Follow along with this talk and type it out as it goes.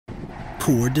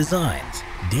poor designs,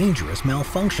 dangerous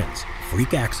malfunctions,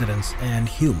 freak accidents, and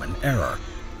human error.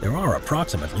 There are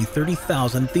approximately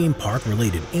 30,000 theme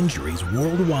park-related injuries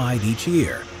worldwide each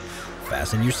year.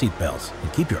 Fasten your seatbelts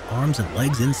and keep your arms and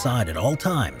legs inside at all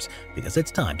times, because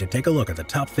it's time to take a look at the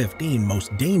top 15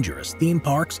 most dangerous theme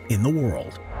parks in the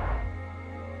world.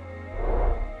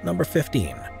 Number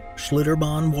 15.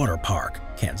 Schlitterbahn Water Park,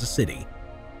 Kansas City.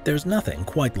 There's nothing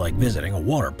quite like visiting a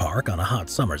water park on a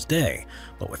hot summer's day,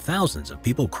 but with thousands of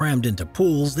people crammed into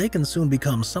pools, they can soon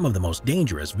become some of the most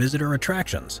dangerous visitor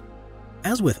attractions.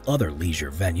 As with other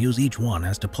leisure venues, each one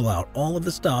has to pull out all of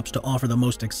the stops to offer the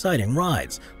most exciting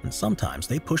rides, and sometimes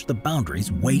they push the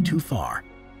boundaries way too far.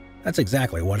 That's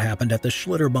exactly what happened at the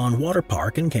Schlitterbahn Water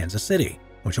Park in Kansas City,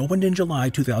 which opened in July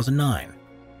 2009.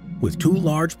 With 2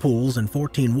 large pools and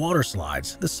 14 water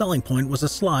slides, the selling point was a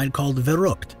slide called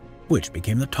Verrückt, which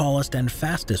became the tallest and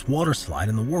fastest water slide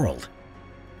in the world.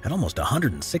 At almost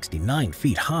 169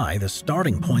 feet high, the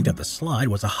starting point of the slide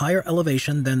was a higher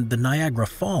elevation than the Niagara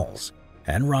Falls,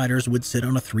 and riders would sit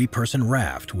on a 3-person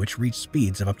raft, which reached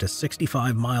speeds of up to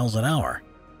 65 miles an hour.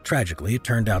 Tragically, it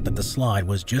turned out that the slide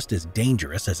was just as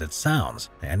dangerous as it sounds,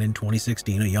 and in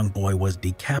 2016 a young boy was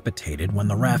decapitated when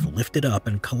the raft lifted up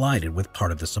and collided with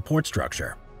part of the support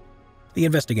structure. The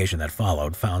investigation that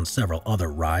followed found several other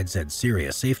rides had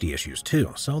serious safety issues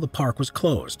too, so the park was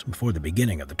closed before the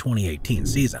beginning of the 2018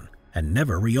 season and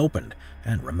never reopened,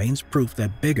 and remains proof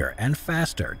that bigger and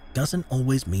faster doesn't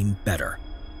always mean better.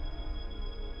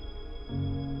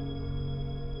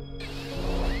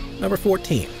 Number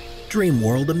 14. Dream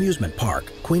World Amusement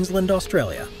Park, Queensland,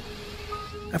 Australia.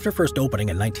 After first opening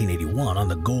in 1981 on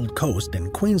the Gold Coast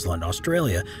in Queensland,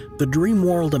 Australia, the Dream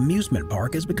World Amusement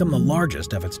Park has become the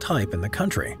largest of its type in the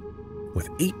country. With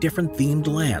 8 different themed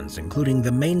lands, including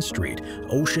the Main Street,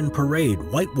 Ocean Parade,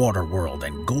 Whitewater World,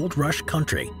 and Gold Rush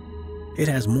Country. It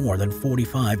has more than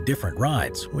 45 different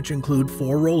rides, which include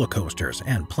 4 roller coasters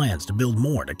and plans to build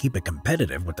more to keep it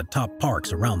competitive with the top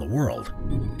parks around the world.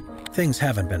 Things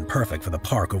haven't been perfect for the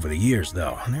park over the years,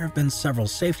 though, and there have been several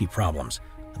safety problems.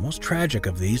 The most tragic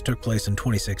of these took place in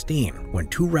 2016, when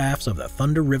 2 rafts of the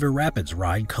Thunder River Rapids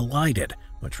ride collided,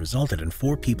 which resulted in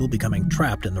 4 people becoming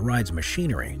trapped in the ride's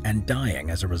machinery and dying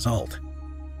as a result.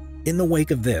 In the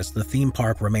wake of this, the theme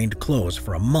park remained closed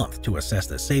for a month to assess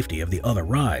the safety of the other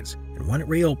rides, and when it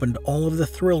reopened, all of the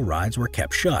thrill rides were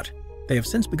kept shut. They have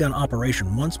since begun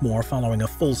operation once more following a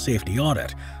full safety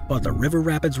audit, but the River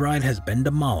Rapids ride has been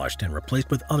demolished and replaced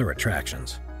with other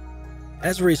attractions.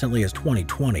 As recently as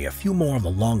 2020, a few more of the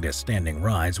longest-standing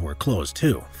rides were closed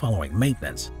too, following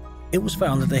maintenance. It was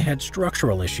found that they had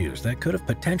structural issues that could have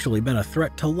potentially been a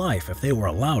threat to life if they were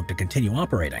allowed to continue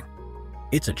operating.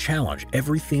 It's a challenge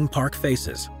every theme park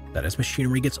faces, that as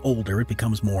machinery gets older, it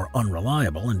becomes more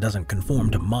unreliable and doesn't conform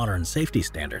to modern safety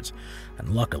standards. And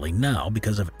luckily now,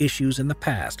 because of issues in the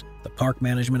past, the park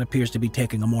management appears to be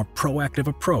taking a more proactive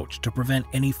approach to prevent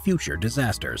any future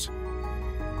disasters.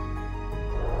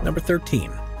 Number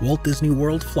 13. Walt Disney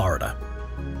World, Florida.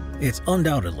 It's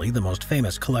undoubtedly the most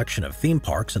famous collection of theme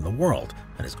parks in the world,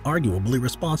 and is arguably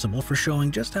responsible for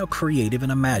showing just how creative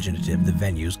and imaginative the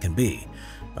venues can be.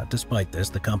 But despite this,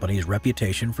 the company's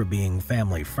reputation for being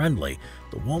family-friendly,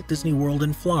 the Walt Disney World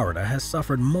in Florida has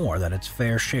suffered more than its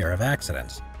fair share of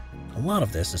accidents. A lot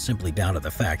of this is simply down to the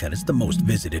fact that it's the most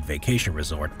visited vacation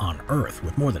resort on Earth,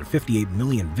 with more than 58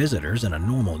 million visitors in a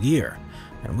normal year.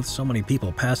 And with so many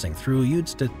people passing through, you'd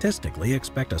statistically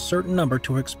expect a certain number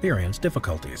to experience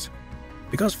difficulties.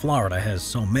 Because Florida has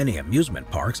so many amusement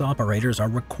parks, operators are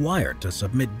required to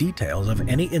submit details of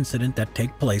any incident that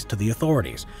take place to the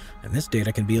authorities, and this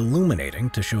data can be illuminating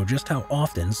to show just how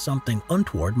often something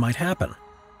untoward might happen.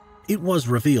 It was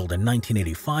revealed in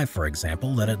 1985, for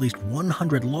example, that at least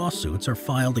 100 lawsuits are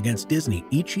filed against Disney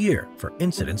each year for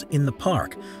incidents in the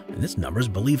park, and this number is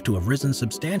believed to have risen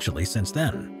substantially since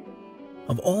then.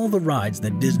 Of all the rides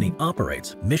that Disney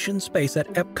operates, Mission Space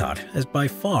at Epcot has by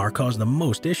far caused the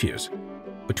most issues.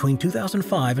 Between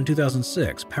 2005 and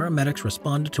 2006, paramedics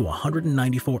responded to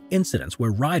 194 incidents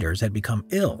where riders had become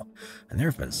ill, and there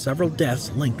have been several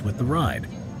deaths linked with the ride,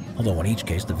 although in each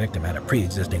case the victim had a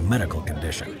pre-existing medical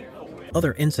condition.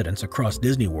 Other incidents across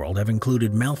Disney World have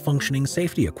included malfunctioning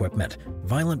safety equipment,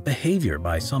 violent behavior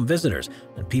by some visitors,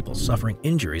 and people suffering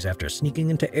injuries after sneaking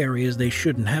into areas they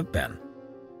shouldn't have been.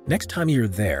 Next time you're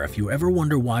there, if you ever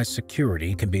wonder why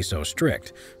security can be so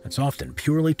strict, it's often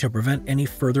purely to prevent any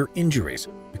further injuries,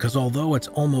 because although it's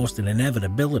almost an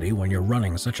inevitability when you're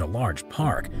running such a large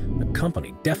park, the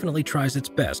company definitely tries its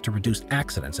best to reduce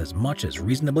accidents as much as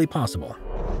reasonably possible.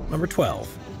 Number 12.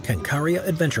 Kankaria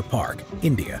Adventure Park,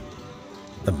 India.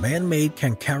 The man-made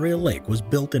Kankaria Lake was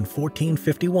built in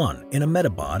 1451 in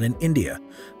Ahmedabad in India,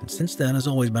 and since then has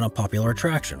always been a popular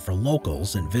attraction for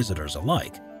locals and visitors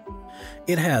alike.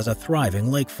 It has a thriving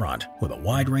lakefront with a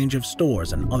wide range of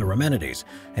stores and other amenities,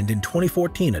 and in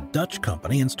 2014 a Dutch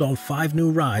company installed 5 new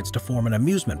rides to form an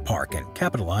amusement park and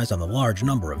capitalize on the large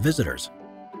number of visitors.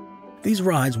 These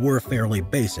rides were fairly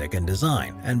basic in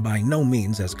design and by no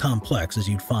means as complex as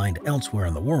you'd find elsewhere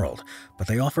in the world, but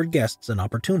they offered guests an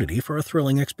opportunity for a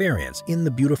thrilling experience in the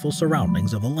beautiful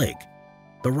surroundings of the lake.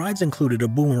 The rides included a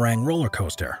boomerang roller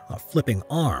coaster, a flipping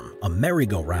arm, a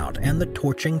merry-go-round, and the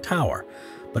torching tower,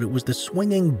 but it was the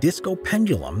swinging disco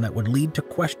pendulum that would lead to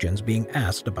questions being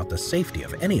asked about the safety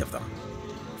of any of them.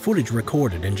 Footage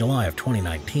recorded in July of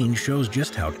 2019 shows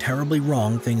just how terribly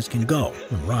wrong things can go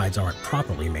when rides aren't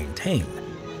properly maintained.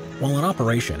 While in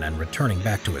operation and returning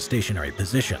back to a stationary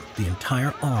position, the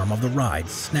entire arm of the ride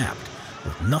snapped.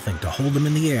 With nothing to hold them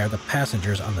in the air, the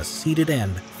passengers on the seated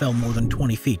end fell more than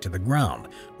 20 feet to the ground,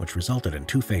 which resulted in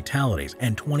 2 fatalities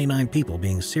and 29 people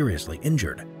being seriously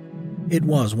injured. It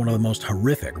was one of the most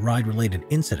horrific ride-related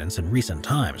incidents in recent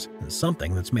times, and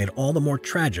something that's made all the more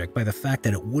tragic by the fact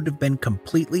that it would have been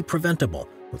completely preventable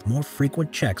with more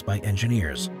frequent checks by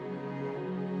engineers.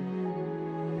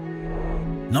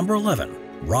 Number 11.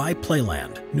 Rye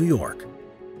Playland, New York.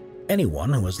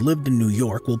 Anyone who has lived in New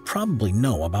York will probably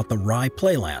know about the Rye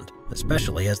Playland,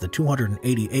 especially as the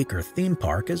 280-acre theme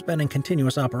park has been in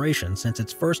continuous operation since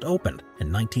its first opened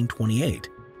in 1928.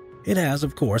 It has,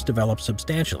 of course, developed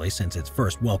substantially since its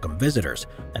first welcomed visitors,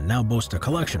 and now boasts a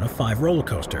collection of 5 roller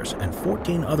coasters and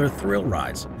 14 other thrill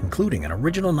rides, including an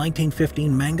original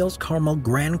 1915 Mangel's Caramel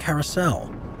Grand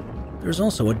Carousel. There's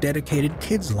also a dedicated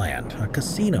kids' land, a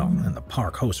casino, and the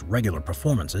park hosts regular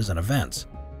performances and events.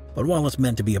 But while it's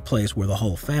meant to be a place where the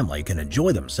whole family can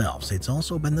enjoy themselves, it's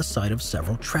also been the site of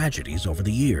several tragedies over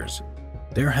the years.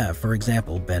 There have, for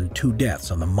example, been 2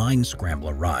 deaths on the Mine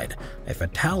Scrambler ride, a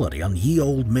fatality on Ye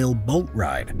Old Mill boat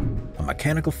ride, a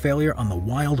mechanical failure on the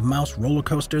Wild Mouse roller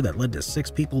coaster that led to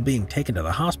 6 people being taken to the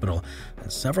hospital,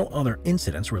 and several other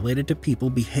incidents related to people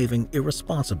behaving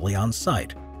irresponsibly on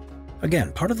site.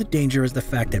 Again, part of the danger is the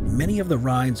fact that many of the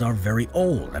rides are very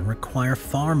old and require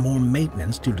far more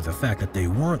maintenance due to the fact that they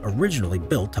weren't originally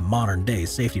built to modern-day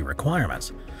safety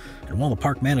requirements. And while the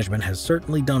park management has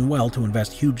certainly done well to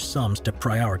invest huge sums to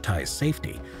prioritize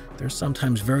safety, there's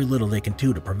sometimes very little they can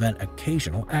do to prevent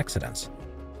occasional accidents.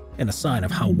 In a sign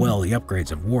of how well the upgrades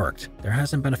have worked, there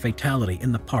hasn't been a fatality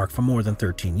in the park for more than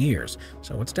 13 years,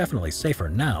 so it's definitely safer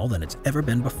now than it's ever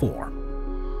been before.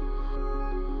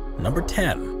 Number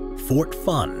 10. Fort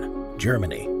Fun,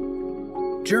 Germany.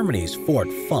 Germany's Fort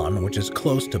Fun, which is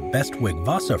close to Bestwig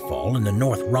Wasserfall in the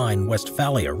North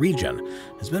Rhine-Westphalia region,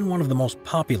 has been one of the most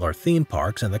popular theme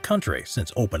parks in the country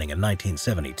since opening in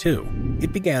 1972.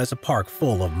 It began as a park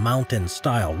full of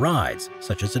mountain-style rides,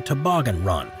 such as a toboggan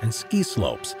run and ski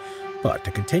slopes. But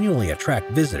to continually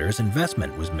attract visitors,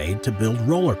 investment was made to build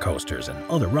roller coasters and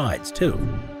other rides too.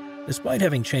 Despite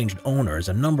having changed owners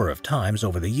a number of times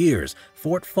over the years,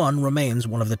 Fort Fun remains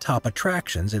one of the top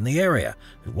attractions in the area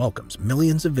and welcomes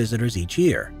millions of visitors each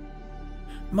year.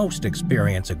 Most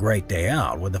experience a great day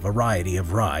out with a variety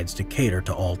of rides to cater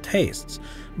to all tastes,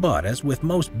 but as with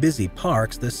most busy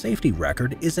parks, the safety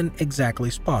record isn't exactly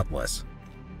spotless.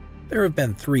 There have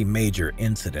been 3 major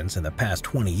incidents in the past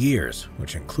 20 years,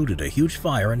 which included a huge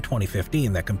fire in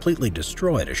 2015 that completely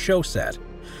destroyed a show set,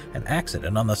 an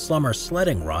accident on the Slummer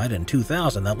sledding ride in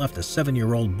 2000 that left a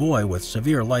 7-year-old boy with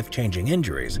severe life-changing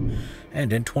injuries,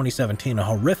 and in 2017 a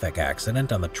horrific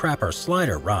accident on the Trapper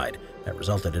Slider ride that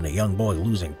resulted in a young boy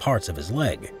losing parts of his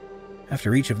leg.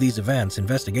 After each of these events,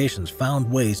 investigations found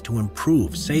ways to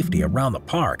improve safety around the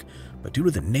park, but due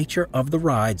to the nature of the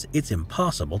rides, it's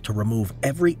impossible to remove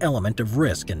every element of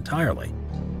risk entirely.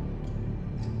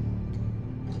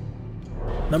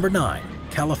 Number 9.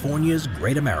 California's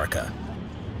Great America.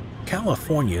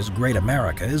 California's Great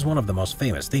America is one of the most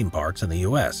famous theme parks in the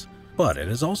US, but it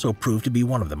has also proved to be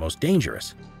one of the most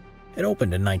dangerous. It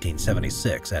opened in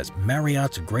 1976 as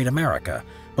Marriott's Great America,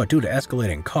 but due to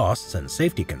escalating costs and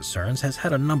safety concerns has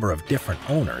had a number of different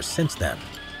owners since then.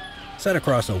 Set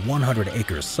across a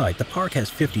 100-acre site, the park has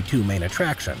 52 main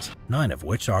attractions, 9 of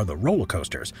which are the roller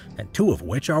coasters, and 2 of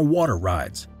which are water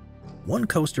rides. One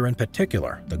coaster in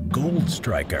particular, the Gold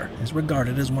Striker, is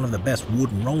regarded as one of the best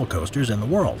wooden roller coasters in the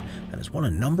world and has won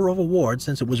a number of awards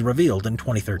since it was revealed in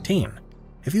 2013.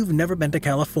 If you've never been to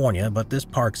California but this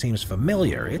park seems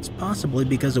familiar, it's possibly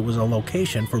because it was a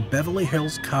location for Beverly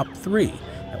Hills Cop 3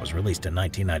 that was released in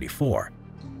 1994.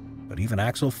 But even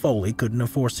Axel Foley couldn't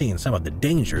have foreseen some of the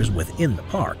dangers within the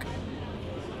park.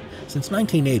 Since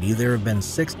 1980, there have been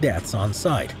 6 deaths on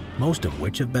site, most of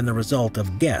which have been the result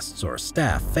of guests or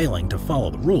staff failing to follow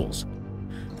the rules.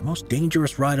 The most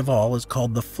dangerous ride of all is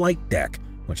called the Flight Deck,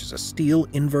 which is a steel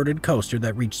inverted coaster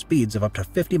that reached speeds of up to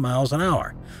 50 miles an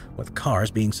hour. With cars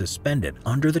being suspended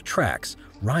under the tracks,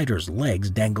 riders' legs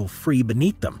dangle free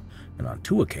beneath them, and on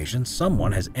 2 occasions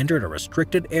someone has entered a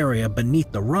restricted area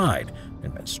beneath the ride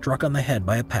and been struck on the head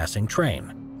by a passing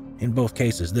train. In both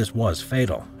cases, this was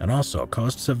fatal and also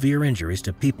caused severe injuries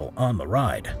to people on the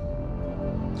ride.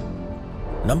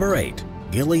 Number 8.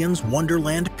 Gillian's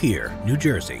Wonderland Pier, New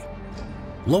Jersey.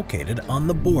 Located on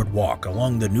the boardwalk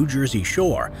along the New Jersey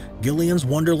shore, Gillian's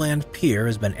Wonderland Pier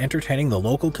has been entertaining the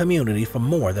local community for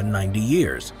more than 90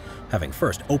 years, having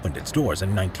first opened its doors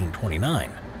in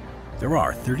 1929. There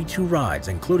are 32 rides,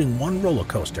 including 1 roller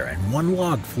coaster and 1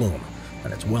 log flume,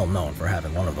 and it's well known for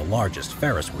having one of the largest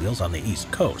Ferris wheels on the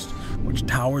East Coast, which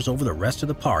towers over the rest of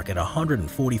the park at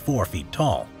 144 feet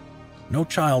tall. No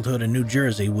childhood in New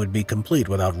Jersey would be complete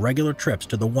without regular trips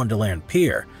to the Wonderland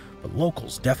Pier, but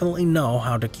locals definitely know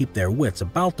how to keep their wits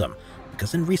about them,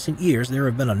 because in recent years there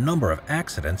have been a number of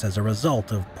accidents as a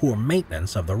result of poor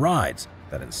maintenance of the rides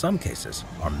that in some cases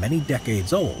are many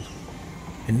decades old.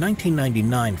 In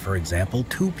 1999, for example,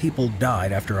 2 people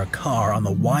died after a car on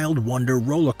the Wild Wonder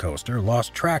roller coaster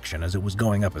lost traction as it was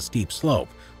going up a steep slope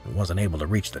and wasn't able to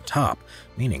reach the top,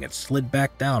 meaning it slid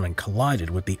back down and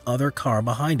collided with the other car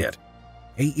behind it.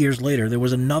 8 years later, there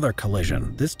was another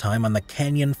collision, this time on the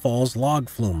Canyon Falls log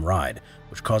flume ride,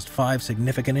 which caused 5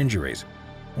 significant injuries.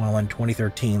 While in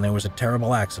 2013, there was a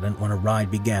terrible accident when a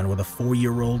ride began with a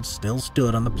 4-year-old still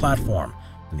stood on the platform,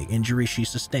 and the injury she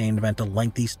sustained meant a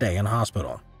lengthy stay in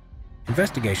hospital.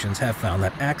 Investigations have found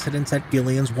that accidents at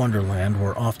Gillian's Wonderland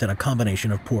were often a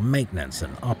combination of poor maintenance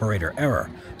and operator error,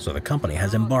 so the company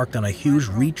has embarked on a huge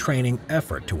retraining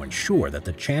effort to ensure that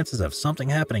the chances of something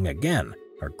happening again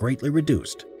are greatly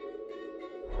reduced.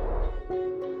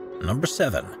 Number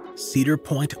 7. Cedar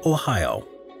Point, Ohio.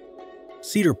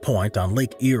 Cedar Point on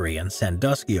Lake Erie in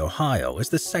Sandusky, Ohio is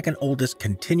the second oldest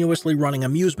continuously running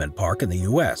amusement park in the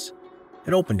U.S.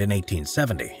 It opened in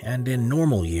 1870 and in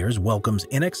normal years welcomes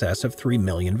in excess of 3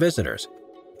 million visitors.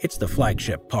 It's the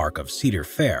flagship park of Cedar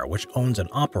Fair, which owns and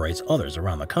operates others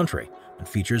around the country and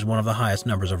features one of the highest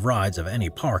numbers of rides of any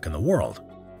park in the world.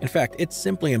 In fact, it's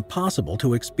simply impossible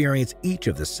to experience each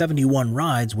of the 71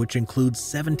 rides, which includes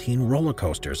 17 roller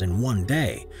coasters in one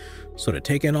day. So to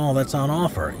take in all that's on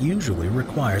offer usually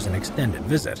requires an extended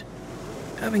visit.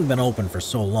 Having been open for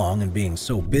so long and being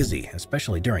so busy,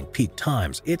 especially during peak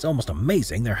times, it's almost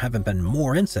amazing there haven't been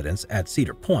more incidents at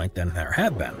Cedar Point than there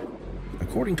have been.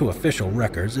 According to official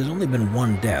records, there's only been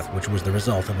 1 death, which was the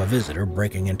result of a visitor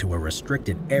breaking into a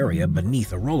restricted area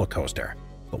beneath a roller coaster.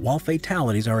 But while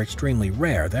fatalities are extremely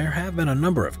rare, there have been a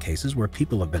number of cases where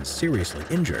people have been seriously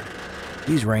injured.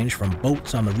 These range from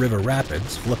boats on the river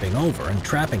rapids flipping over and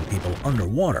trapping people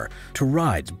underwater, to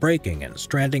rides breaking and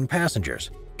stranding passengers,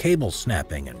 cables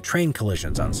snapping, and train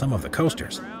collisions on some of the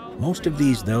coasters. Most of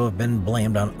these, though, have been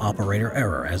blamed on operator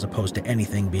error as opposed to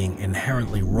anything being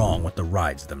inherently wrong with the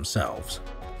rides themselves.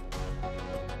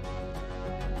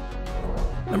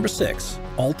 Number 6.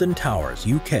 Alton Towers,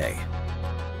 UK.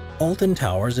 Alton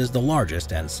Towers is the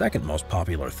largest and second most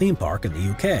popular theme park in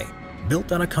the UK.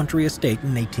 Built on a country estate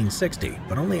in 1860,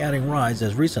 but only adding rides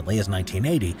as recently as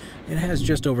 1980, it has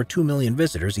just over 2 million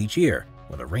visitors each year,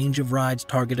 with a range of rides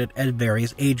targeted at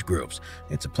various age groups.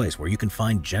 It's a place where you can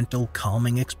find gentle,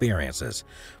 calming experiences,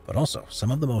 but also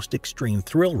some of the most extreme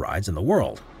thrill rides in the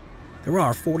world. There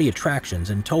are 40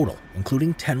 attractions in total,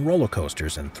 including 10 roller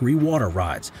coasters and 3 water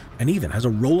rides, and even has a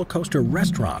roller coaster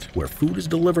restaurant where food is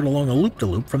delivered along a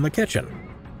loop-de-loop from the kitchen.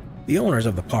 The owners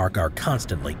of the park are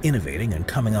constantly innovating and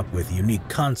coming up with unique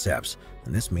concepts,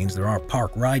 and this means there are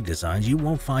park ride designs you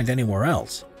won't find anywhere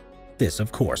else. This,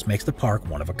 of course, makes the park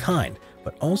one of a kind,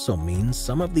 but also means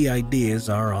some of the ideas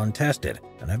are untested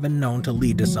and have been known to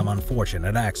lead to some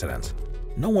unfortunate accidents.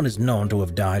 No one is known to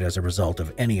have died as a result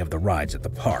of any of the rides at the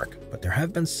park, but there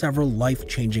have been several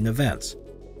life-changing events.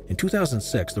 In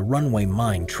 2006, the runway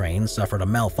mine train suffered a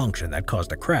malfunction that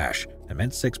caused a crash and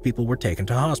meant 6 people were taken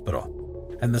to hospital.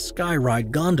 And the Skyride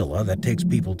gondola that takes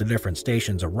people to different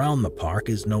stations around the park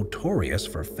is notorious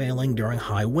for failing during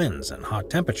high winds and hot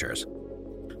temperatures.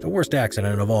 The worst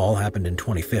accident of all happened in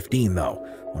 2015, though,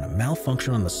 when a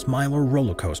malfunction on the Smiler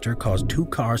roller coaster caused 2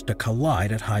 cars to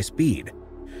collide at high speed.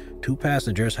 2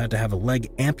 passengers had to have a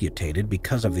leg amputated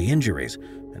because of the injuries,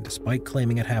 and despite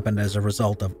claiming it happened as a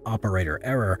result of operator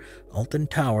error, Alton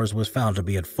Towers was found to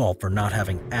be at fault for not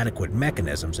having adequate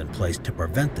mechanisms in place to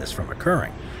prevent this from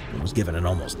occurring, and was given an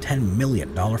almost $10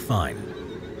 million fine.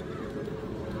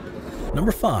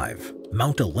 Number 5.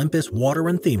 Mount Olympus Water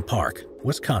and Theme Park,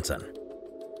 Wisconsin.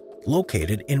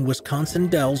 Located in Wisconsin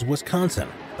Dells, Wisconsin,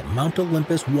 the Mount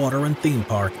Olympus Water and Theme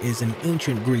Park is an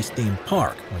ancient Greece-themed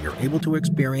park where you're able to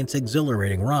experience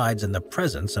exhilarating rides in the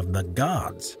presence of the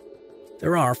gods.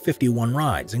 There are 51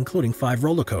 rides, including 5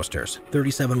 roller coasters,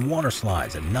 37 water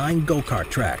slides, and 9 go-kart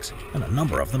tracks, and a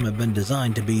number of them have been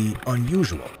designed to be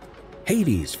unusual.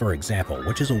 Hades, for example,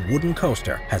 which is a wooden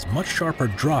coaster, has much sharper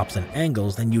drops and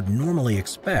angles than you'd normally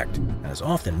expect, and is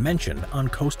often mentioned on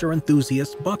coaster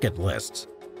enthusiasts' bucket lists.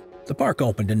 The park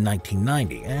opened in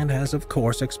 1990 and has of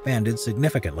course expanded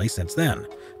significantly since then,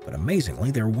 but amazingly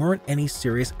there weren't any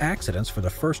serious accidents for the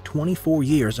first 24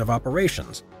 years of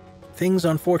operations. Things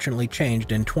unfortunately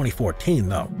changed in 2014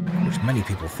 though, which many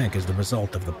people think is the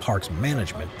result of the park's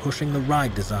management pushing the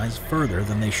ride designs further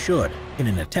than they should in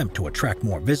an attempt to attract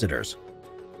more visitors.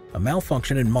 A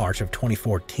malfunction in March of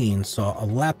 2014 saw a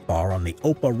lap bar on the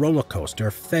Opa roller coaster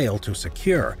fail to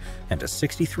secure, and a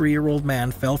 63-year-old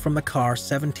man fell from the car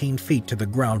 17 feet to the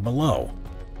ground below.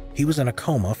 He was in a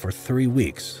coma for 3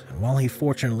 weeks, and while he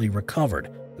fortunately recovered,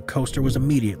 the coaster was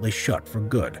immediately shut for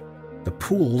good. The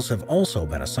pools have also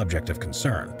been a subject of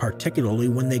concern, particularly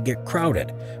when they get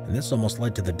crowded, and this almost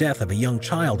led to the death of a young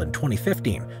child in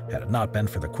 2015, had it not been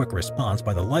for the quick response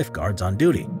by the lifeguards on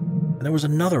duty. And there was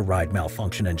another ride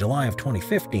malfunction in July of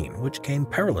 2015, which came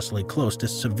perilously close to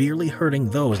severely hurting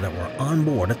those that were on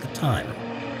board at the time.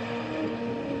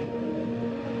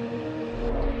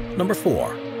 Number 4.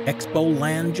 Expo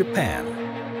Land, Japan.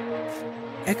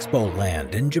 Expo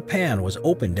Land in Japan was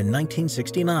opened in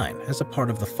 1969 as a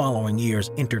part of the following year's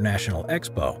International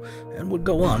Expo and would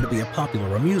go on to be a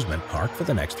popular amusement park for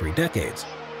the next 3 decades.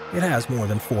 It has more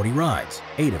than 40 rides,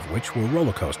 8 of which were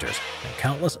roller coasters, and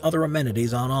countless other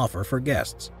amenities on offer for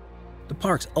guests. The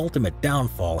park's ultimate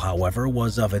downfall, however,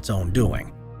 was of its own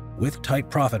doing. With tight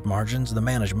profit margins, the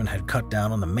management had cut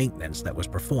down on the maintenance that was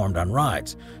performed on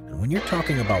rides, and when you're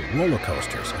talking about roller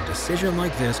coasters, a decision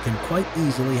like this can quite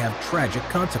easily have tragic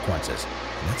consequences,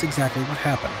 and that's exactly what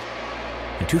happened.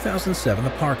 In 2007, the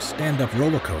park's stand-up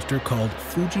roller coaster called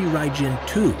Fuji Raijin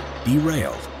 2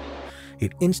 derailed.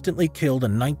 It instantly killed a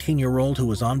 19-year-old who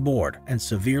was on board and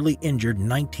severely injured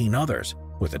 19 others,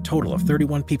 with a total of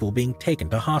 31 people being taken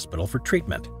to hospital for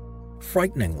treatment.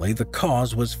 Frighteningly, the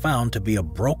cause was found to be a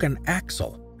broken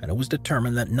axle, and it was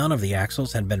determined that none of the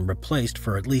axles had been replaced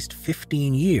for at least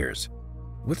 15 years.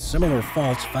 With similar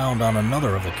faults found on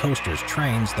another of the coaster's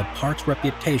trains, the park's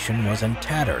reputation was in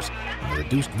tatters, and the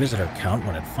reduced visitor count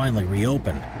when it finally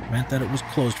reopened meant that it was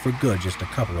closed for good just a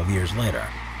couple of years later.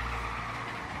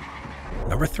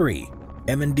 Number 3.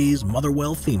 M&D's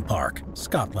Motherwell Theme Park,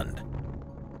 Scotland.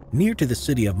 Near to the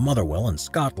city of Motherwell in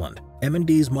Scotland,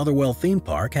 M&D's Motherwell Theme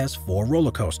Park has 4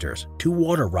 roller coasters, 2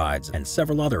 water rides, and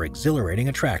several other exhilarating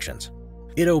attractions.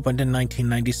 It opened in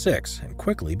 1996 and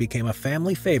quickly became a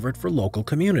family favorite for local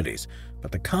communities,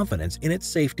 but the confidence in its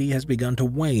safety has begun to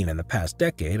wane in the past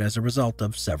decade as a result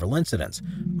of several incidents,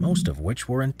 most of which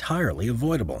were entirely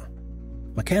avoidable.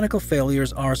 Mechanical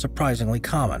failures are surprisingly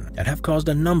common and have caused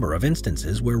a number of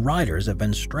instances where riders have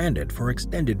been stranded for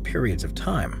extended periods of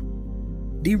time.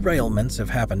 Derailments have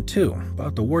happened too,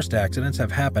 but the worst accidents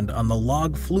have happened on the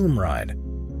log flume ride.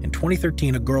 In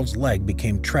 2013, a girl's leg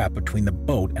became trapped between the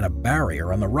boat and a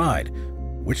barrier on the ride,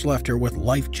 which left her with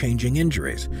life-changing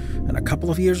injuries. And a couple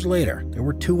of years later, there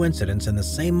were 2 incidents in the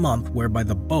same month whereby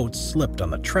the boat slipped on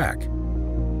the track.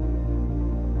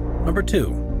 Number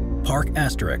 2. Parc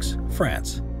Astérix,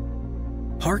 France.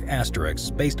 Parc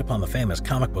Astérix, based upon the famous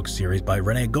comic book series by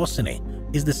René Goscinny,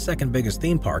 is the second biggest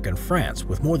theme park in France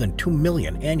with more than 2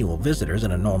 million annual visitors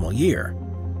in a normal year.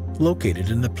 Located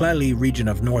in the Plailly region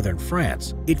of northern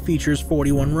France, it features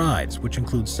 41 rides, which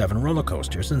includes 7 roller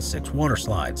coasters and 6 water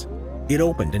slides. It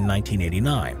opened in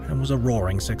 1989 and was a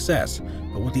roaring success,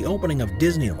 but with the opening of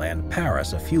Disneyland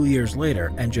Paris a few years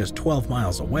later and just 12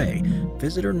 miles away,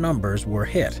 visitor numbers were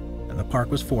hit, and the park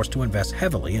was forced to invest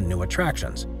heavily in new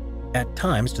attractions, at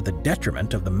times to the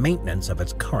detriment of the maintenance of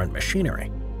its current machinery.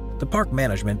 The park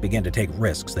management began to take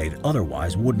risks they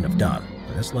otherwise wouldn't have done,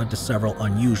 and this led to several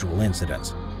unusual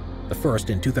incidents. The first,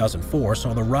 in 2004,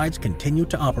 saw the rides continue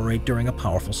to operate during a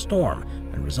powerful storm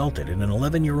and resulted in an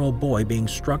 11-year-old boy being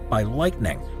struck by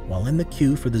lightning while in the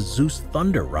queue for the Zeus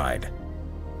Thunder ride.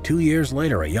 2 years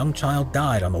later, a young child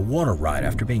died on the water ride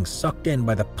after being sucked in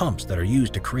by the pumps that are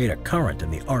used to create a current in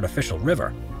the artificial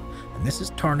river. And this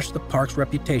has tarnished the park's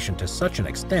reputation to such an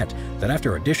extent that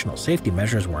after additional safety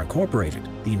measures were incorporated,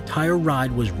 the entire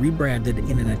ride was rebranded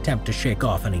in an attempt to shake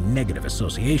off any negative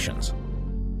associations.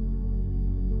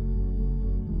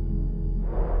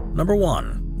 Number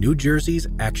 1. New Jersey's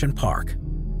Action Park.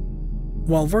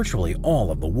 While virtually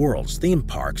all of the world's theme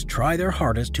parks try their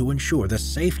hardest to ensure the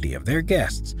safety of their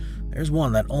guests, there's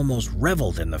one that almost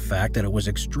reveled in the fact that it was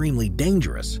extremely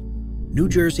dangerous. New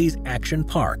Jersey's Action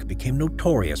Park became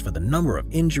notorious for the number of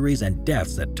injuries and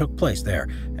deaths that took place there,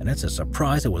 and it's a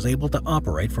surprise it was able to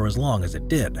operate for as long as it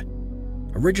did.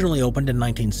 Originally opened in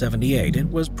 1978, it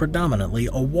was predominantly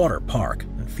a water park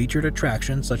and featured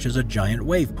attractions such as a giant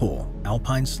wave pool,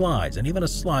 alpine slides, and even a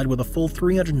slide with a full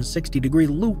 360-degree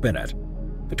loop in it.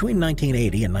 Between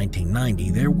 1980 and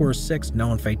 1990, there were 6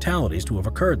 known fatalities to have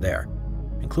occurred there,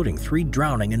 including 3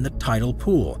 drowning in the tidal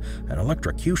pool, an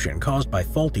electrocution caused by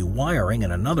faulty wiring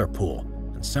in another pool,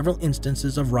 and several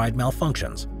instances of ride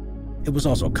malfunctions. It was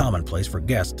also commonplace for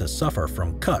guests to suffer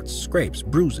from cuts, scrapes,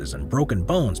 bruises, and broken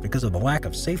bones because of the lack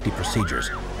of safety procedures,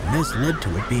 and this led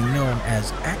to it being known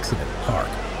as Accident Park,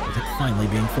 with it finally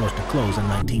being forced to close in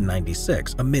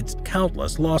 1996 amidst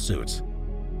countless lawsuits.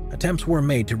 Attempts were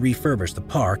made to refurbish the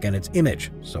park and its image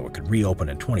so it could reopen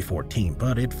in 2014,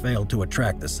 but it failed to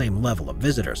attract the same level of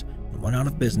visitors and went out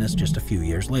of business just a few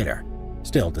years later.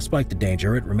 Still, despite the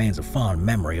danger, it remains a fond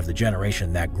memory of the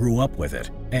generation that grew up with it,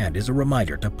 and is a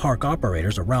reminder to park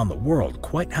operators around the world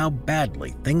quite how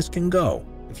badly things can go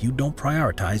if you don't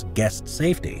prioritize guest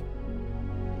safety.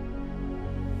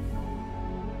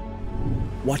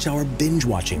 Watch our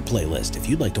binge-watching playlist if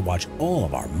you'd like to watch all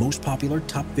of our most popular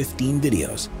top 15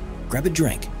 videos. Grab a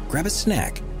drink, grab a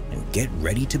snack, and get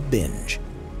ready to binge.